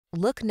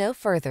Look no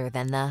further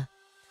than the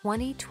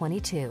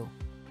 2022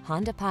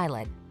 Honda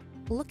Pilot.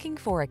 Looking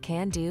for a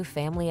can-do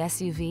family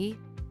SUV?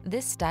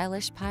 This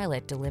stylish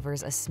Pilot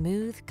delivers a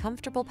smooth,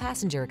 comfortable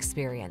passenger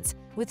experience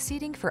with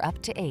seating for up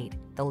to 8,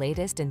 the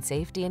latest in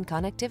safety and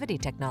connectivity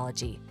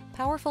technology,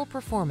 powerful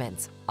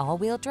performance,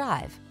 all-wheel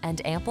drive,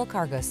 and ample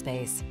cargo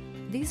space.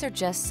 These are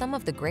just some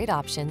of the great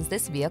options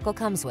this vehicle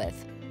comes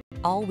with: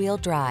 all-wheel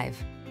drive,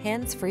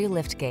 hands-free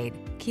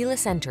liftgate,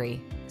 keyless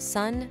entry,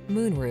 sun,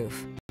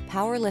 moonroof,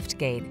 power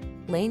liftgate,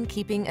 lane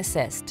keeping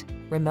assist,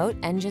 remote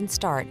engine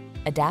start,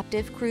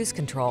 adaptive cruise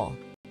control,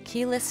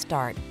 keyless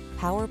start,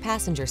 power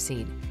passenger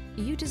seat.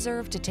 You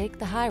deserve to take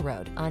the high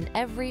road on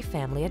every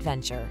family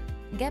adventure.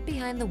 Get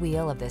behind the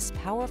wheel of this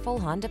powerful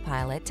Honda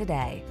Pilot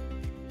today.